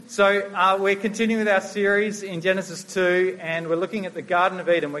So we're continuing with our series in Genesis 2, and we're looking at the Garden of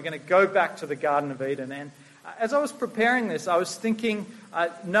Eden. We're going to go back to the Garden of Eden. And as I was preparing this, I was thinking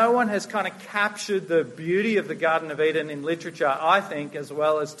no one has kind of captured the beauty of the Garden of Eden in literature, I think, as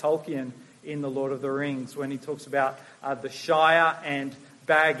well as Tolkien in The Lord of the Rings, when he talks about the Shire and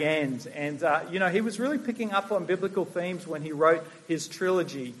Bag End. And, he was really picking up on biblical themes when he wrote his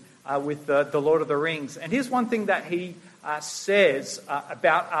trilogy with The Lord of the Rings. And here's one thing that he says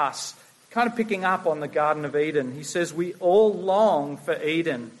about us, kind of picking up on the Garden of Eden. He says, we all long for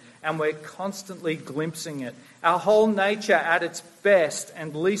Eden, and we're constantly glimpsing it. Our whole nature at its best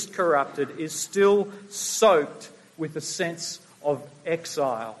and least corrupted is still soaked with a sense of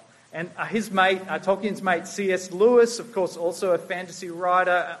exile. And his mate, Tolkien's mate, C.S. Lewis, of course, also a fantasy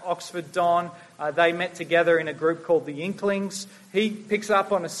writer at Oxford Don, they met together in a group called the Inklings. He picks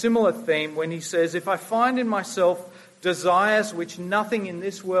up on a similar theme when he says, if I find in myself desires which nothing in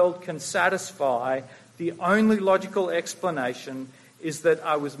this world can satisfy, the only logical explanation is that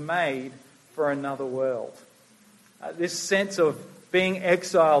I was made for another world. This sense of being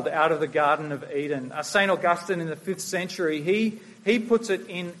exiled out of the Garden of Eden. St. Augustine in the 5th century, he puts it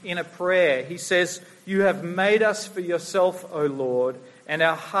in a prayer. He says, you have made us for yourself, O Lord, and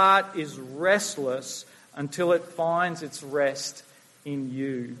our heart is restless until it finds its rest in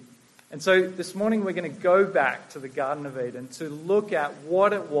you. And so this morning we're going to go back to the Garden of Eden to look at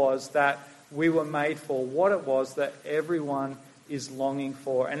what it was that we were made for, what it was that everyone is longing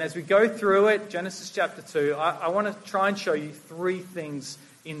for. And as we go through it, Genesis chapter 2, I want to try and show you three things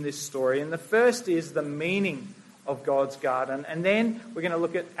in this story. And the first is the meaning of God's garden. And then we're going to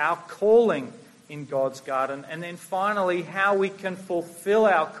look at our calling in God's garden. And then finally, how we can fulfill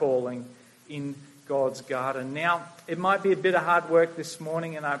our calling in God's garden. Now, it might be a bit of hard work this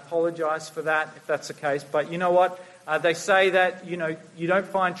morning, and I apologise for that if that's the case. But you know what? They say that, you don't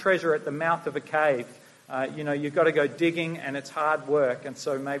find treasure at the mouth of a cave. You've got to go digging, and it's hard work. And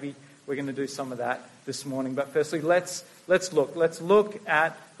so maybe we're going to do some of that this morning. But firstly, let's look. Let's look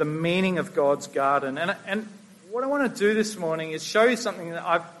at the meaning of God's garden. And what I want to do this morning is show you something that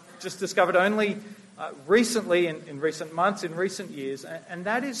I've just discovered only recently, in recent months, in recent years. And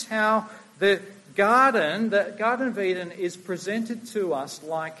that is how the Garden of Eden is presented to us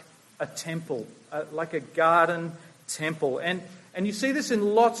like a temple, like a garden temple. And you see this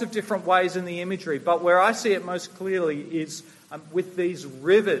in lots of different ways in the imagery, but where I see it most clearly is with these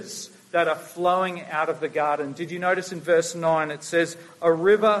rivers that are flowing out of the garden. Did you notice in verse 9 it says, a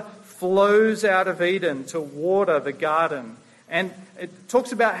river flows out of Eden to water the garden. And it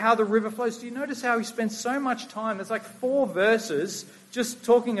talks about how the river flows. Do you notice how he spends so much time? There's like 4 verses just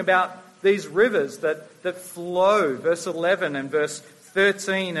talking about these rivers that flow, verse 11 and verse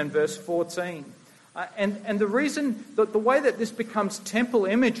 13 and verse 14. And the reason, the way that this becomes temple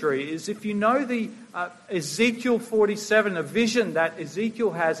imagery is if you know the Ezekiel 47, a vision that Ezekiel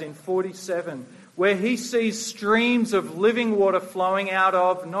has in 47, where he sees streams of living water flowing out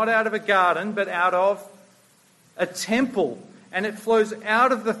of, not out of a garden, but out of a temple. And it flows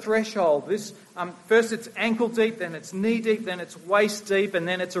out of the threshold. This first it's ankle deep, then it's knee deep, then it's waist deep, and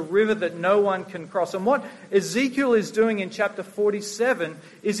then it's a river that no one can cross. And what Ezekiel is doing in chapter 47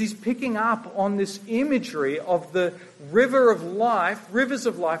 is he's picking up on this imagery of the rivers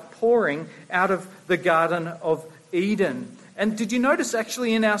of life pouring out of the Garden of Eden. And did you notice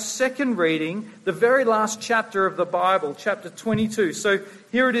actually in our second reading, the very last chapter of the Bible, chapter 22. So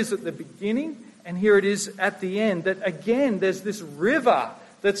here it is at the beginning, and here it is at the end, that again there's this river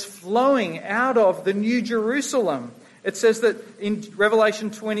that's flowing out of the New Jerusalem. It says that in Revelation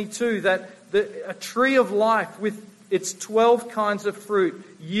 22 that a tree of life with its 12 kinds of fruit,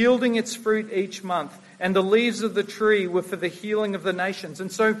 yielding its fruit each month, and the leaves of the tree were for the healing of the nations.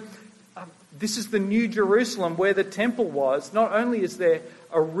 And so this is the New Jerusalem where the temple was. Not only is there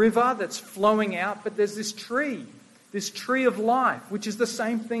a river that's flowing out, but there's this tree of life, which is the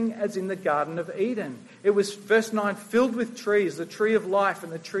same thing as in the Garden of Eden. It was, verse 9, filled with trees, the tree of life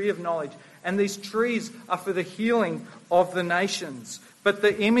and the tree of knowledge. And these trees are for the healing of the nations. But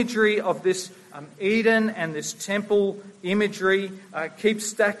the imagery of this Eden and this temple imagery keeps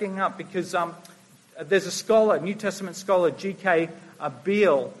stacking up because there's a scholar, New Testament scholar, G.K.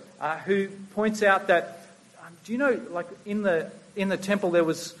 Beale, who points out that, do you know, like in the temple there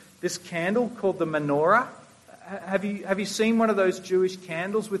was this candle called the menorah? Have you seen one of those Jewish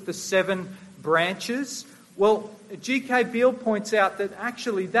candles with the 7 branches? Well, G.K. Beale points out that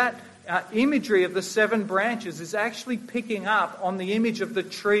actually that imagery of the 7 branches is actually picking up on the image of the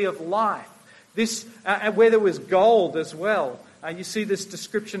tree of life. This, where there was gold as well. you see this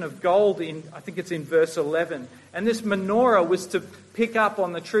description of gold I think it's in verse 11. And this menorah was to pick up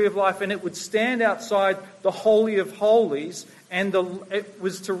on the tree of life, and it would stand outside the Holy of Holies, and it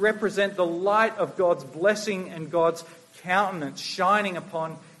was to represent the light of God's blessing and God's countenance shining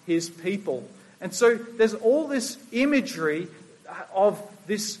upon his people. And so there's all this imagery of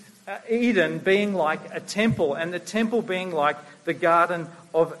this Eden being like a temple, and the temple being like the Garden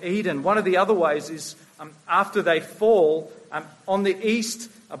of Eden. One of the other ways is after they fall, on the east,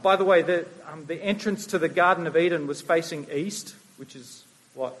 by the way, the entrance to the Garden of Eden was facing east, which is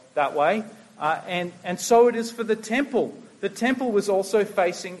that way, and so it is for the temple. The temple was also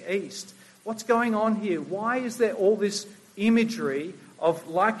facing east. What's going on here? Why is there all this imagery of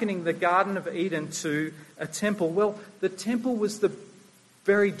likening the Garden of Eden to a temple? Well, the temple was the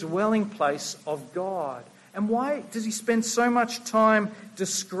very dwelling place of God. And why does he spend so much time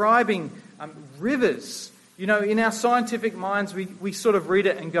describing rivers? You know, in our scientific minds, we sort of read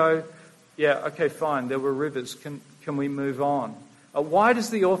it and go, yeah, okay, fine, there were rivers. Can we move on? Why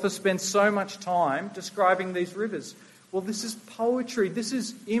does the author spend so much time describing these rivers? Well, this is poetry. This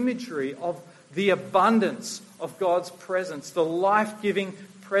is imagery of the abundance of God's presence, the life-giving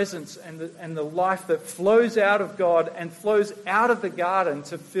presence and the life that flows out of God and flows out of the garden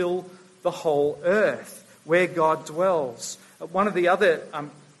to fill the whole earth where God dwells. One of the other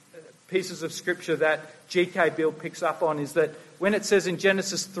pieces of scripture that G.K. Bill picks up on is that when it says in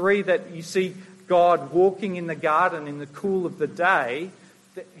Genesis 3 that you see God walking in the garden in the cool of the day,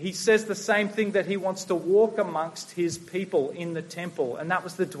 he says the same thing, that he wants to walk amongst his people in the temple, and that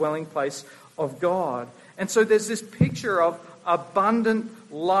was the dwelling place of God. And so there's this picture of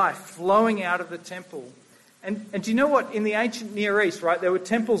abundant life flowing out of the temple. And do you know what? In the ancient Near East, right, there were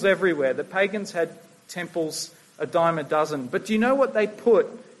temples everywhere. The pagans had temples a dime a dozen. But do you know what they put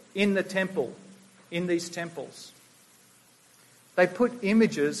in the temple, in these temples? They put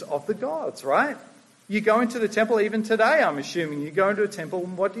images of the gods, right? You go into the temple, even today, I'm assuming, you go into a temple,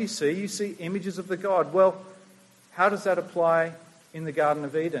 and what do you see? You see images of the God. Well, how does that apply in the Garden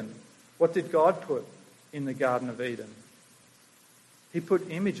of Eden? What did God put in the Garden of Eden? He put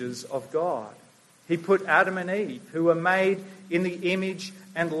images of God. He put Adam and Eve, who were made in the image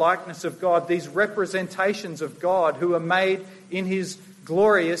and likeness of God, these representations of God who are made in his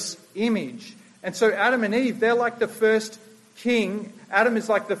glorious image. And so Adam and Eve, they're like the first king. Adam is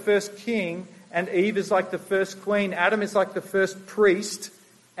like the first king, and Eve is like the first queen. Adam is like the first priest,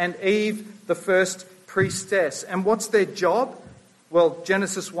 and Eve the first priestess. And what's their job? Well,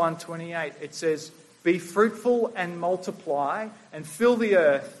 Genesis 1:28, it says, "Be fruitful and multiply, and fill the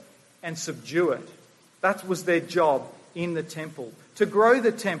earth and subdue it." That was their job in the temple, to grow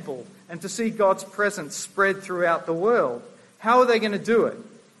the temple and to see God's presence spread throughout the world. How are they going to do it?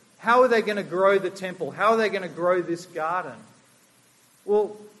 How are they going to grow the temple? How are they going to grow this garden?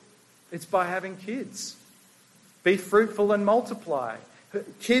 Well, it's by having kids. Be fruitful and multiply.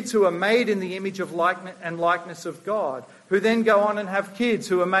 Kids who are made in the image and likeness of God, who then go on and have kids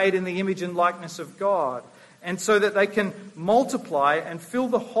who are made in the image and likeness of God, and so that they can multiply and fill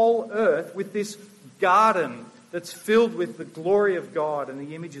the whole earth with this garden that's filled with the glory of God and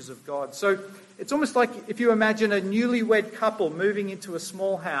the images of God. So it's almost like if you imagine a newlywed couple moving into a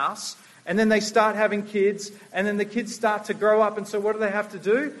small house, and then they start having kids, and then the kids start to grow up, and so what do they have to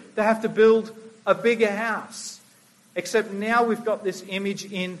do? They have to build a bigger house. Except now we've got this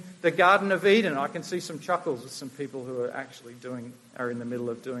image in the Garden of Eden. I can see some chuckles with some people who are actually are in the middle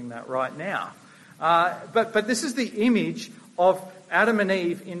of doing that right now. But this is the image of Adam and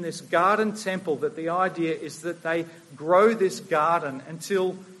Eve in this garden temple, that the idea is that they grow this garden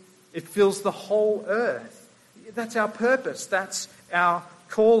until it fills the whole earth. That's our purpose. That's our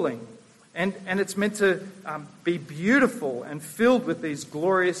calling. And it's meant to be beautiful and filled with these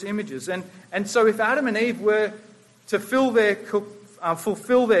glorious images. And so if Adam and Eve were to fulfill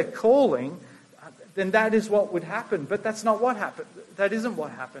their calling, then that is what would happen. But that's not what happened. That isn't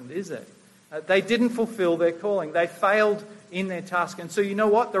what happened, is it? They didn't fulfill their calling. They failed in their task. And so you know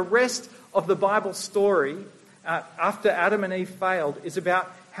what? The rest of the Bible story, after Adam and Eve failed, is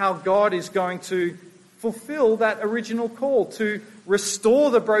about how God is going to fulfill that original call, to restore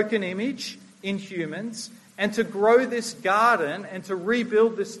the broken image in humans, and to grow this garden and to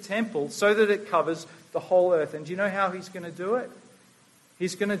rebuild this temple so that it covers the whole earth. And do you know how he's going to do it?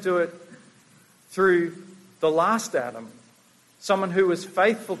 He's going to do it through the last Adam, someone who was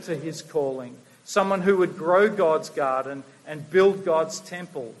faithful to his calling, someone who would grow God's garden and build God's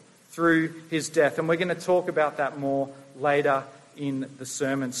temple through his death. And we're going to talk about that more later in the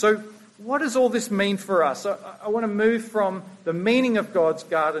sermon. So what does all this mean for us? I want to move from the meaning of God's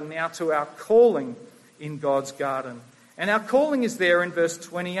garden now to our calling in God's garden. And our calling is there in verse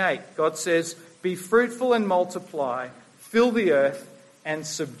 28. God says, "Be fruitful and multiply, fill the earth and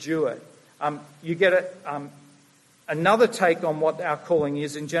subdue it." You get another take on what our calling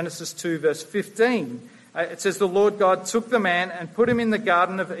is in Genesis 2 verse 15. It says, "The Lord God took the man and put him in the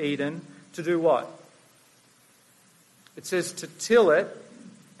Garden of Eden to do what?" It says to till it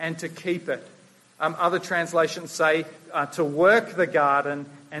and to keep it. Other translations say to work the garden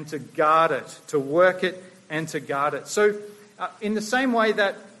and to guard it. To work it and to guard it. So in the same way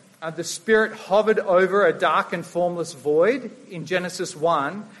that the Spirit hovered over a dark and formless void in Genesis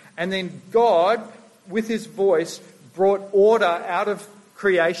 1, and then God, with his voice, brought order out of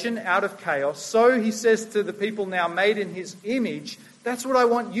creation, out of chaos, so he says to the people now made in his image, that's what I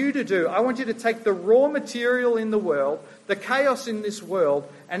want you to do. I want you to take the raw material in the world, the chaos in this world,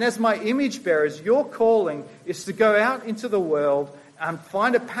 and as my image bearers, your calling is to go out into the world and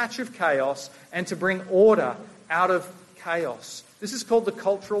find a patch of chaos and to bring order out of chaos. This is called the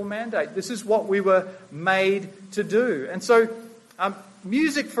cultural mandate. This is what we were made to do. And so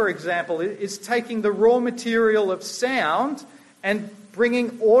music, for example, is taking the raw material of sound and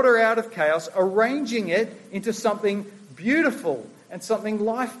bringing order out of chaos, arranging it into something beautiful and something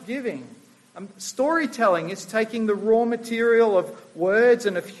life-giving. Storytelling is taking the raw material of words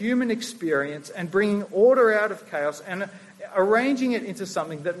and of human experience and bringing order out of chaos and arranging it into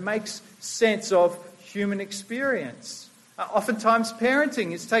something that makes sense of human experience. Oftentimes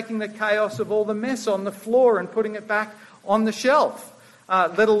parenting is taking the chaos of all the mess on the floor and putting it back on the shelf,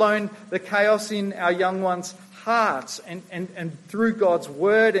 let alone the chaos in our young ones' hearts and through God's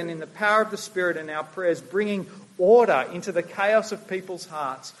word and in the power of the Spirit and our prayers, bringing order into the chaos of people's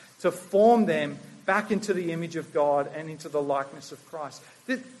hearts to form them back into the image of God and into the likeness of Christ.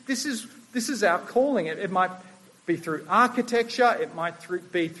 This is our calling. It might be through architecture, it might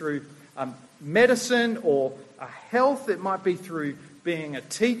be through medicine or health, it might be through being a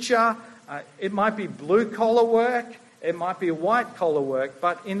teacher, it might be blue-collar work, it might be white-collar work,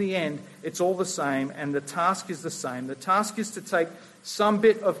 but in the end, it's all the same and the task is the same. The task is to take some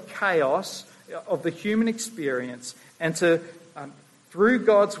bit of chaos of the human experience and to, through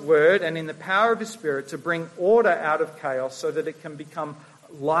God's word and in the power of his Spirit, to bring order out of chaos so that it can become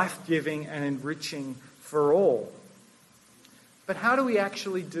life-giving and enriching for all. But how do we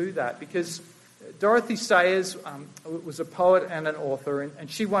actually do that? Because Dorothy Sayers was a poet and an author, and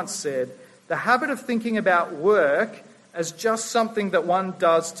she once said, "The habit of thinking about work as just something that one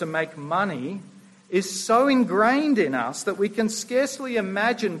does to make money is so ingrained in us that we can scarcely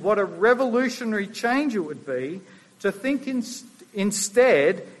imagine what a revolutionary change it would be to think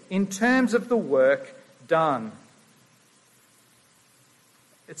instead in terms of the work done."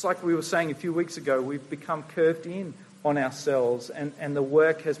 It's like we were saying a few weeks ago, we've become curved in on ourselves and the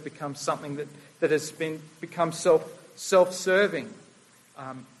work has become something that has become self-serving.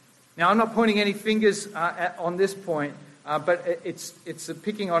 Now, I'm not pointing any fingers on this point, but it's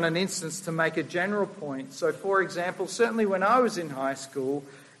picking on an instance to make a general point. So, for example, certainly when I was in high school,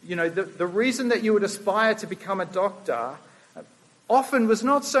 you know, the reason that you would aspire to become a doctor often was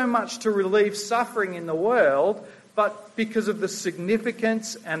not so much to relieve suffering in the world, but because of the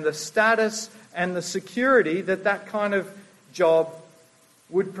significance and the status and the security that kind of job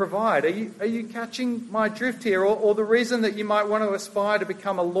would provide. Are you catching my drift here? Or the reason that you might want to aspire to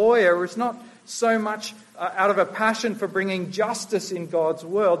become a lawyer is not so much out of a passion for bringing justice in God's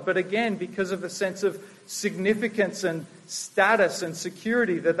world, but again, because of the sense of significance and status and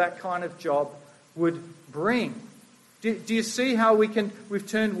security that kind of job would bring. Do you see how we've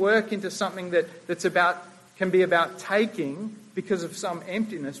turned work into something can be about taking because of some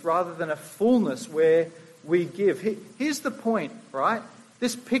emptiness rather than a fullness where we give? Here's the point, right?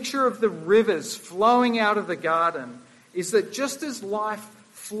 This picture of the rivers flowing out of the garden is that just as life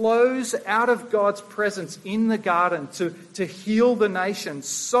flows out of God's presence in the garden to heal the nations,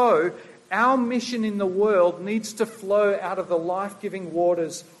 so our mission in the world needs to flow out of the life-giving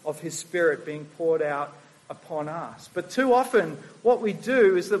waters of his Spirit being poured out upon us. But too often what we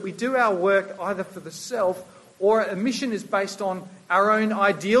do is that we do our work either for the self or a mission is based on our own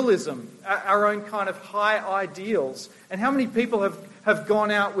idealism, our own kind of high ideals. And how many people have gone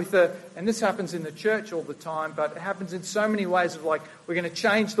out with and this happens in the church all the time, but it happens in so many ways of like, we're going to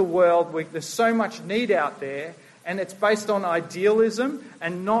change the world, there's so much need out there, and it's based on idealism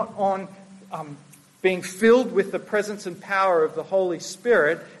and not on being filled with the presence and power of the Holy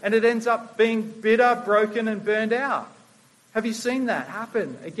Spirit, and it ends up being bitter, broken, and burned out. Have you seen that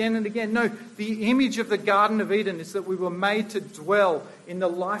happen again and again? No, the image of the Garden of Eden is that we were made to dwell in the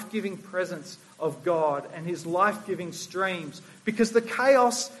life-giving presence of God and his life-giving streams, because the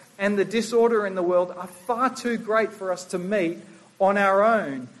chaos and the disorder in the world are far too great for us to meet on our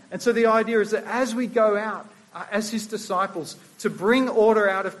own. And so the idea is that as we go out as his disciples to bring order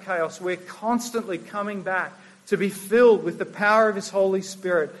out of chaos, we're constantly coming back to be filled with the power of his Holy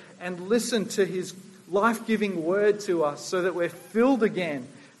Spirit and listen to his life-giving word to us so that we're filled again,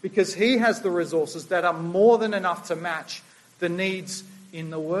 because he has the resources that are more than enough to match the needs in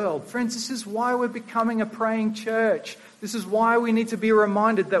the world. Friends, this is why we're becoming a praying church. This is why we need to be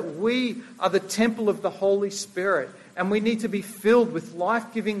reminded that we are the temple of the Holy Spirit, and we need to be filled with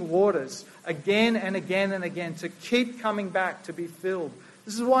life-giving waters again and again and again, to keep coming back to be filled.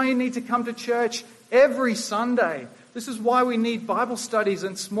 This is why you need to come to church every Sunday. This is why we need Bible studies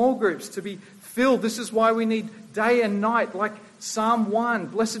and small groups to be filled. This is why we need day and night, like Psalm 1.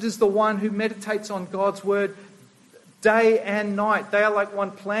 Blessed is the one who meditates on God's word day and night. They are like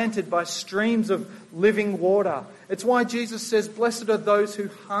one planted by streams of living water. It's why Jesus says, blessed are those who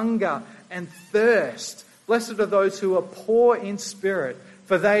hunger and thirst. Blessed are those who are poor in spirit,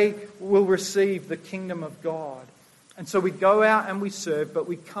 for they will receive the kingdom of God. And so we go out and we serve, but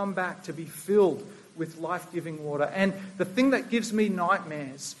we come back to be filled with life-giving water. And the thing that gives me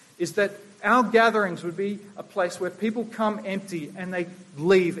nightmares is that our gatherings would be a place where people come empty and they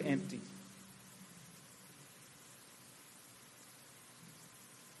leave empty.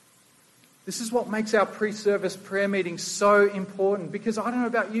 This is what makes our pre-service prayer meetings so important, because I don't know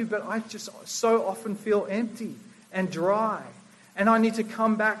about you, but I just so often feel empty and dry. And I need to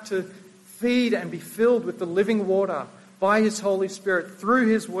come back to feed and be filled with the living water by his Holy Spirit, through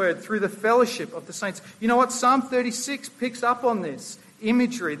his word, through the fellowship of the saints. You know what? Psalm 36 picks up on this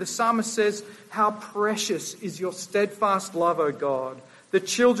imagery. The psalmist says, how precious is your steadfast love, O God. The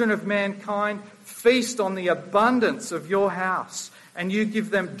children of mankind feast on the abundance of your house, and you give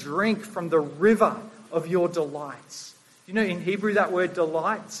them drink from the river of your delights. You know, in Hebrew, that word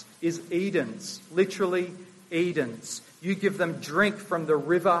delights is Edens, literally Edens. You give them drink from the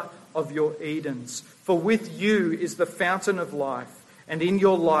river of your Edens. For with you is the fountain of life, and in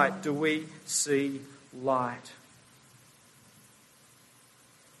your light do we see light.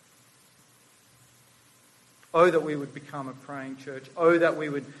 Oh, that we would become a praying church. Oh, that we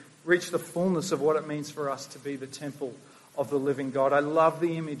would reach the fullness of what it means for us to be the temple of the living God. I love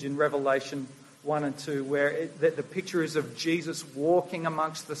the image in Revelation 1 and 2 where the picture is of Jesus walking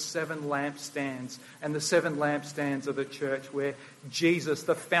amongst the 7 lampstands. And the 7 lampstands are the church, where Jesus,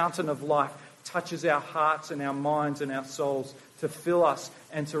 the fountain of life, touches our hearts and our minds and our souls to fill us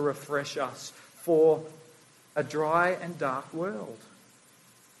and to refresh us for a dry and dark world.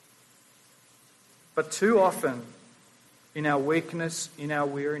 But too often, in our weakness, in our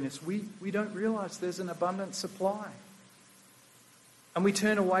weariness, we don't realise there's an abundant supply. And we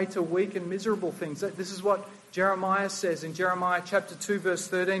turn away to weak and miserable things. This is what Jeremiah says in Jeremiah chapter 2, verse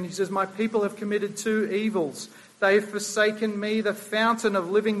 13. He says, my people have committed 2 evils. They have forsaken me, the fountain of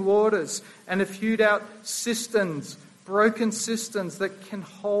living waters, and have hewed out cisterns, broken cisterns that can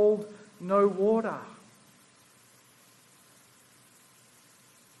hold no water.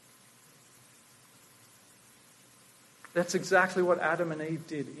 That's exactly what Adam and Eve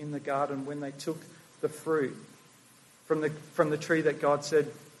did in the garden when they took the fruit from the tree that God said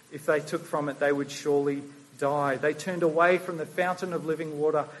if they took from it, they would surely die. They turned away from the fountain of living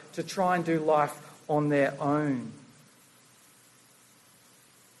water to try and do life on their own.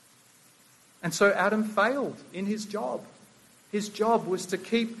 And so Adam failed in his job. His job was to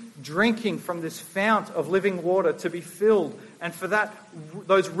keep drinking from this fount of living water, to be filled, and for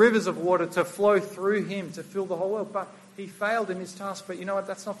those rivers of water to flow through him to fill the whole world. But he failed in his task. But you know what?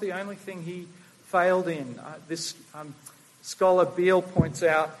 That's not the only thing he failed in. This scholar Beale points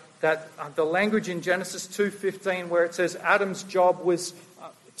out that the language in Genesis 2:15, where it says Adam's job was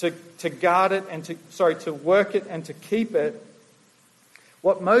to guard it and to work it and to keep it.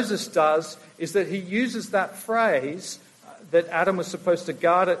 What Moses does is that he uses that phrase that Adam was supposed to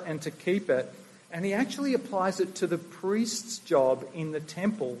guard it and to keep it, and he actually applies it to the priest's job in the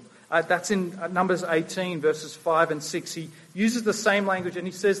temple. That's in Numbers 18, verses 5 and 6. He uses the same language, and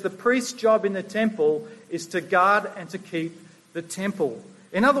he says the priest's job in the temple is to guard and to keep the temple.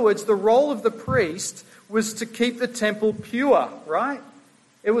 In other words, the role of the priest was to keep the temple pure, right?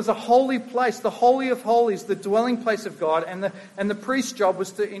 It was a holy place, the Holy of Holies, the dwelling place of God, and the priest's job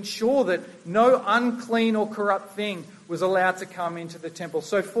was to ensure that no unclean or corrupt thing was allowed to come into the temple.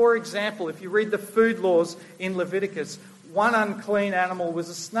 So, for example, if you read the food laws in Leviticus, one unclean animal was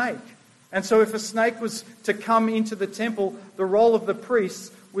a snake. And so if a snake was to come into the temple, the role of the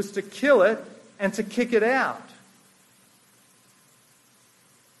priest was to kill it and to kick it out.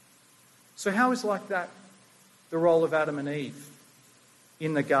 So how is like that the role of Adam and Eve?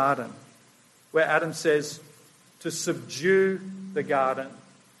 in the garden, where Adam says to subdue the garden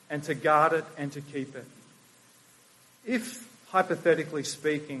and to guard it and to keep it. If, hypothetically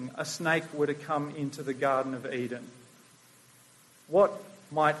speaking, a snake were to come into the Garden of Eden, what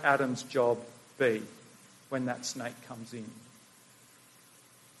might Adam's job be when that snake comes in?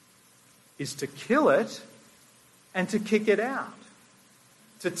 Is to kill it and to kick it out.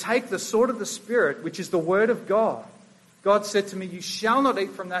 To take the sword of the Spirit, which is the word of God. God said to me, you shall not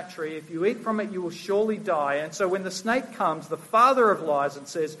eat from that tree. If you eat from it, you will surely die. And so when the snake comes, the father of lies, and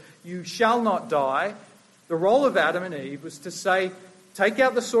says, you shall not die, the role of Adam and Eve was to say, take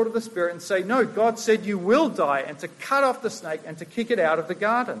out the sword of the Spirit and say, no, God said you will die, and to cut off the snake and to kick it out of the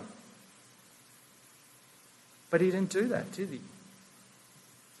garden. But he didn't do that, did he?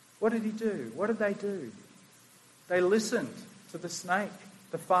 What did he do? What did they do? They listened to the snake,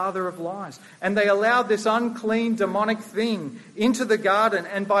 the father of lies. And they allowed this unclean, demonic thing into the garden.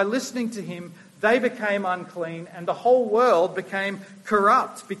 And by listening to him, they became unclean and the whole world became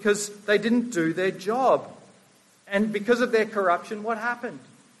corrupt because they didn't do their job. And because of their corruption, what happened?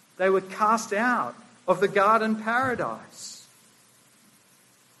 They were cast out of the garden paradise.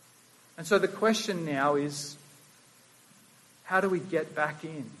 And so the question now is, how do we get back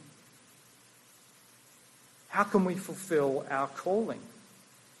in? How can we fulfill our calling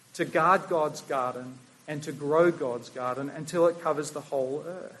to guard God's garden and to grow God's garden until it covers the whole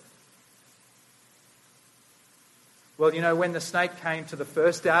earth? Well, you know, when the snake came to the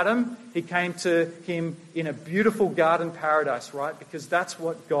first Adam, he came to him in a beautiful garden paradise, right? Because that's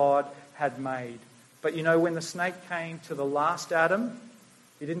what God had made. But you know, when the snake came to the last Adam,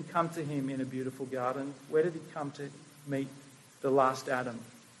 he didn't come to him in a beautiful garden. Where did he come to meet the last Adam?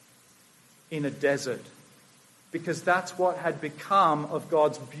 In a desert. Because that's what had become of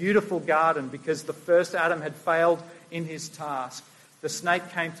God's beautiful garden, because the first Adam had failed in his task. The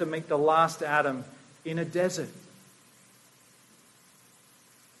snake came to meet the last Adam in a desert.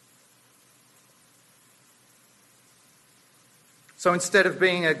 So instead of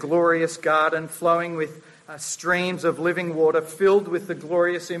being a glorious garden flowing with streams of living water filled with the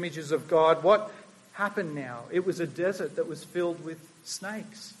glorious images of God, what happened now? It was a desert that was filled with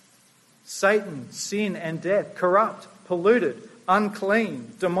snakes. Satan, sin and death, corrupt, polluted,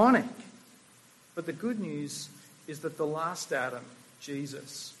 unclean, demonic. But the good news is that the last Adam,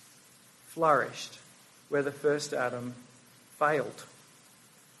 Jesus, flourished where the first Adam failed.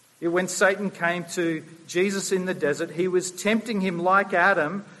 When Satan came to Jesus in the desert, he was tempting him like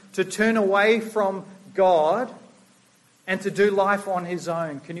Adam to turn away from God and to do life on his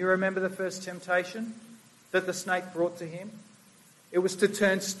own. Can you remember the first temptation that the snake brought to him? It was to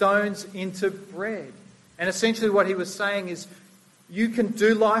turn stones into bread. And essentially what he was saying is, you can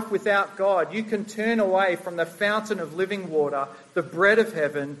do life without God. You can turn away from the fountain of living water, the bread of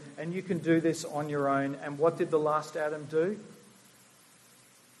heaven, and you can do this on your own. And what did the last Adam do?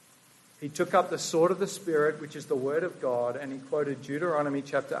 He took up the sword of the Spirit, which is the word of God, and he quoted Deuteronomy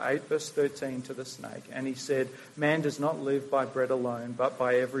chapter 8, verse 13 to the snake. And he said, man does not live by bread alone, but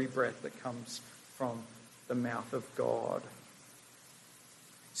by every breath that comes from the mouth of God.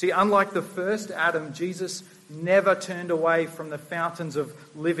 See, unlike the first Adam, Jesus never turned away from the fountains of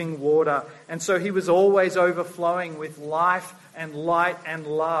living water. And so he was always overflowing with life and light and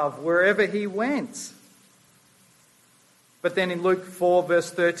love wherever he went. But then in Luke 4,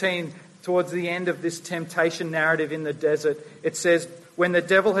 verse 13, towards the end of this temptation narrative in the desert, it says, when the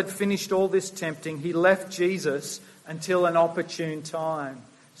devil had finished all this tempting, he left Jesus until an opportune time.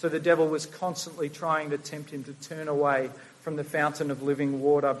 So the devil was constantly trying to tempt him to turn away from the fountain of living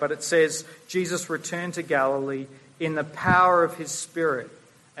water. But it says Jesus returned to Galilee in the power of his Spirit.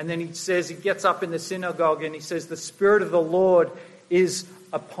 And then he says, he gets up in the synagogue and he says, the Spirit of the Lord is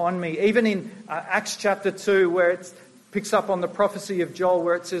upon me. Even in Acts chapter 2, where it picks up on the prophecy of Joel,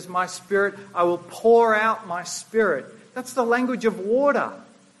 where it says, my Spirit, I will pour out my Spirit. That's the language of water.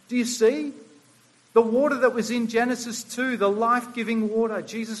 Do you see? The water that was in Genesis 2, the life-giving water.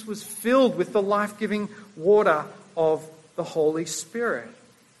 Jesus was filled with the life-giving water of the Holy Spirit.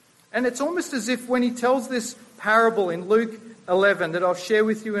 And it's almost as if when he tells this parable in Luke 11 that I'll share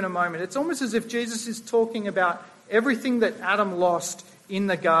with you in a moment, it's almost as if Jesus is talking about everything that Adam lost in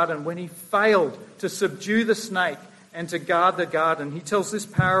the garden when he failed to subdue the snake and to guard the garden. He tells this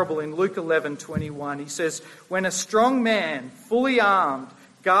parable in Luke 11:21. He says, when a strong man, fully armed,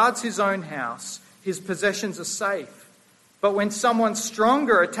 guards his own house, his possessions are safe. But when someone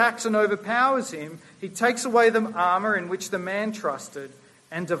stronger attacks and overpowers him, he takes away the armor in which the man trusted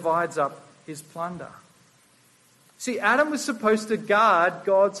and divides up his plunder. See, Adam was supposed to guard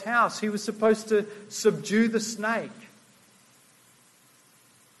God's house. He was supposed to subdue the snake.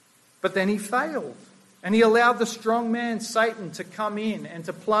 But then he failed. And he allowed the strong man, Satan, to come in and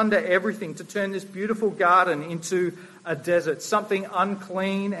to plunder everything, to turn this beautiful garden into a desert. Something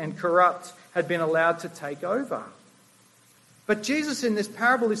unclean and corrupt had been allowed to take over. But Jesus in this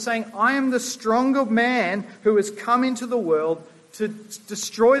parable is saying, I am the stronger man who has come into the world to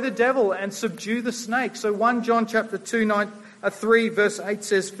destroy the devil and subdue the snake. So 1 John chapter 3 verse 8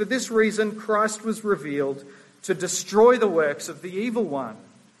 says, for this reason Christ was revealed to destroy the works of the evil one.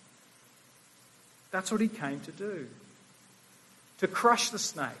 That's what he came to do. To crush the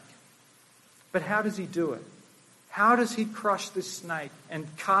snake. But how does he do it? How does he crush this snake and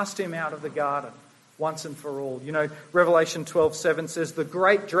cast him out of the garden once and for all? You know, Revelation 12:7 says, the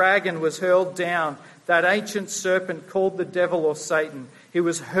great dragon was hurled down, that ancient serpent called the devil or Satan. He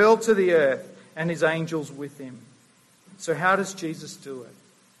was hurled to the earth and his angels with him. So how does Jesus do it?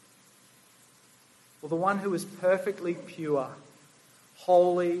 Well, the one who is perfectly pure,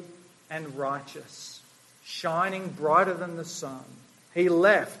 holy and righteous, shining brighter than the sun, he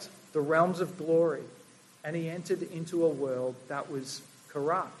left the realms of glory and he entered into a world that was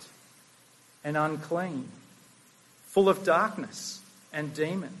corrupt and unclean, full of darkness and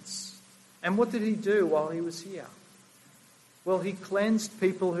demons. And what did he do while he was here? Well, he cleansed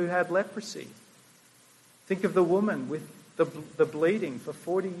people who had leprosy. Think of the woman with the bleeding for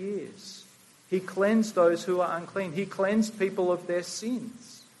 40 years. He cleansed those who are unclean. He cleansed people of their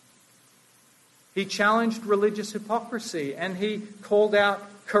sins. He challenged religious hypocrisy and he called out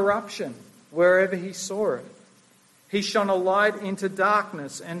corruption wherever he saw it. He shone a light into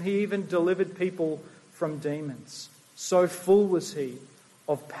darkness and he even delivered people from demons. So full was he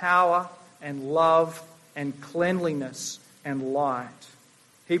of power and love and cleanliness and light.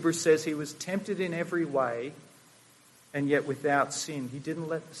 Hebrews says he was tempted in every way and yet without sin. He didn't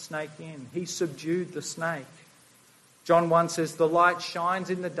let the snake in. He subdued the snake. John 1 says the light shines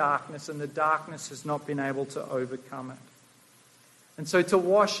in the darkness and the darkness has not been able to overcome it. And so to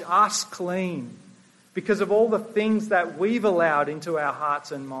wash us clean because of all the things that we've allowed into our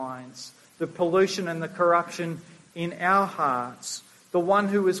hearts and minds, the pollution and the corruption in our hearts, the one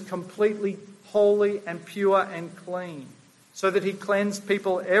who is completely holy and pure and clean, so that he cleansed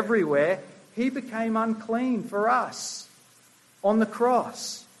people everywhere, he became unclean for us on the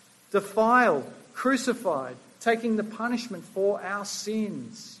cross, defiled, crucified, taking the punishment for our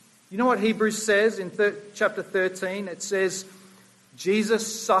sins. You know what Hebrews says in chapter 13? It says,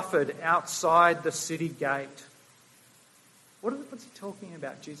 Jesus suffered outside the city gate. What's he talking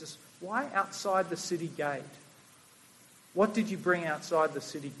about, Jesus? Why outside the city gate? What did you bring outside the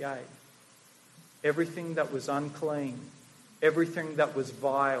city gate? Everything that was unclean, everything that was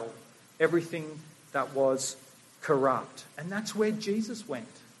vile, everything that was corrupt. And that's where Jesus went.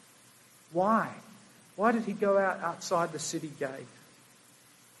 Why? Why did he go outside the city gate?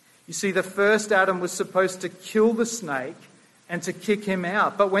 You see, the first Adam was supposed to kill the snake and to kick him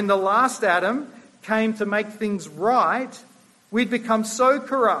out. But when the last Adam came to make things right, we'd become so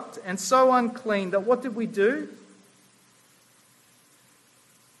corrupt and so unclean that what did we do?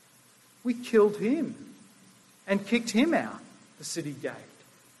 We killed him and kicked him out the city gate.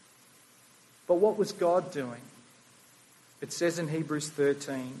 But what was God doing? It says in Hebrews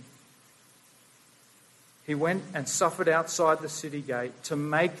 13, he went and suffered outside the city gate to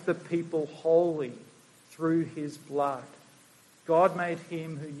make the people holy through his blood. God made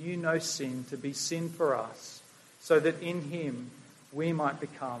him who knew no sin to be sin for us, so that in him we might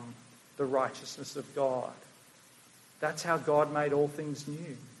become the righteousness of God. That's how God made all things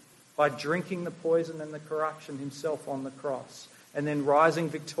new, by drinking the poison and the corruption himself on the cross, and then rising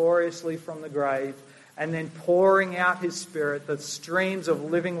victoriously from the grave, and then pouring out his Spirit, the streams of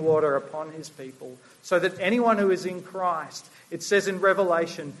living water upon his people, so that anyone who is in Christ, it says in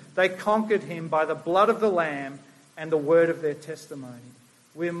Revelation, they conquered him by the blood of the Lamb and the word of their testimony.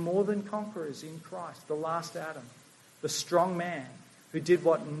 We're more than conquerors in Christ, the last Adam, the strong man who did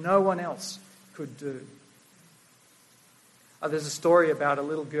what no one else could do. There's a story about a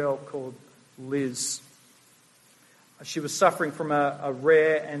little girl called Liz. She was suffering from a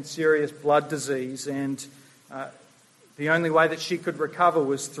rare and serious blood disease, and the only way that she could recover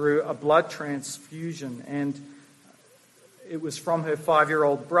was through a blood transfusion. And it was from her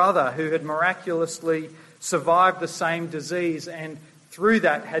 5-year-old brother, who had miraculously survived the same disease and through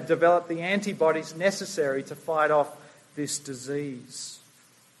that had developed the antibodies necessary to fight off this disease.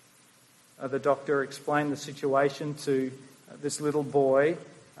 The doctor explained the situation to this little boy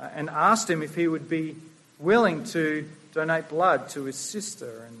and asked him if he would be willing to donate blood to his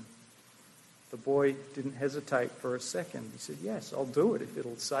sister. And the boy didn't hesitate for a second. He said, yes, I'll do it if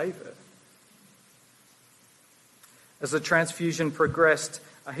it'll save her. As the transfusion progressed,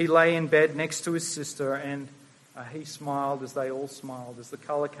 he lay in bed next to his sister, and he smiled as they all smiled, as the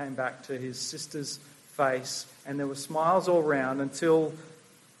colour came back to his sister's face, and there were smiles all round until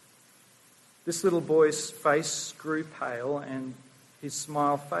this little boy's face grew pale and his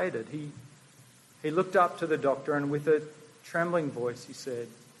smile faded. He looked up to the doctor, and with a trembling voice he said,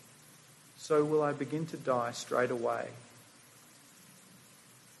 "So will I begin to die straight away?"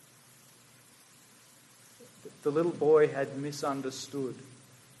 The little boy had misunderstood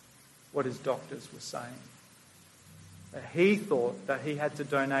what his doctors were saying. He thought that he had to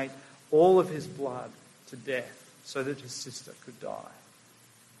donate all of his blood to death so that his sister could die.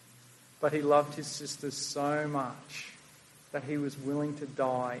 But he loved his sister so much that he was willing to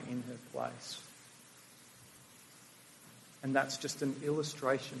die in her place. And that's just an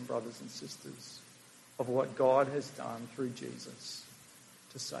illustration, brothers and sisters, of what God has done through Jesus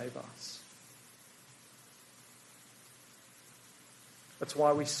to save us. That's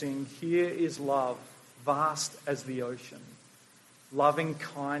why we sing, "Here is love, vast as the ocean, loving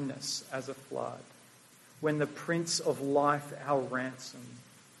kindness as a flood, when the Prince of Life, our ransom,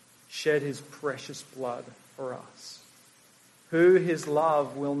 shed his precious blood for us. Who his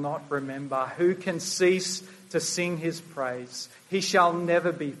love will not remember? Who can cease to sing his praise? He shall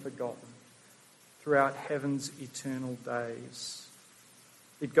never be forgotten throughout heaven's eternal days."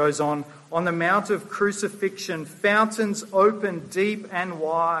 It goes on the Mount of Crucifixion, fountains opened deep and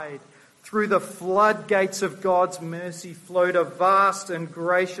wide. Through the floodgates of God's mercy flowed a vast and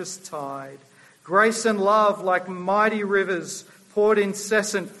gracious tide. Grace and love, like mighty rivers, poured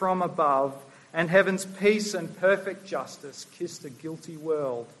incessant from above, and heaven's peace and perfect justice kissed a guilty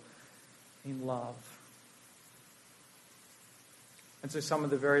world in love. And so some of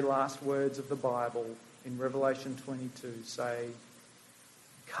the very last words of the Bible in Revelation 22 say,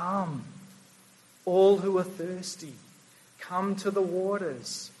 "Come, all who are thirsty, come to the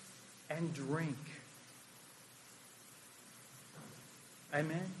waters and drink."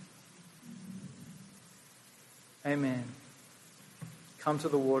 Amen? Amen. Come to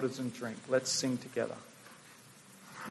the waters and drink. Let's sing together.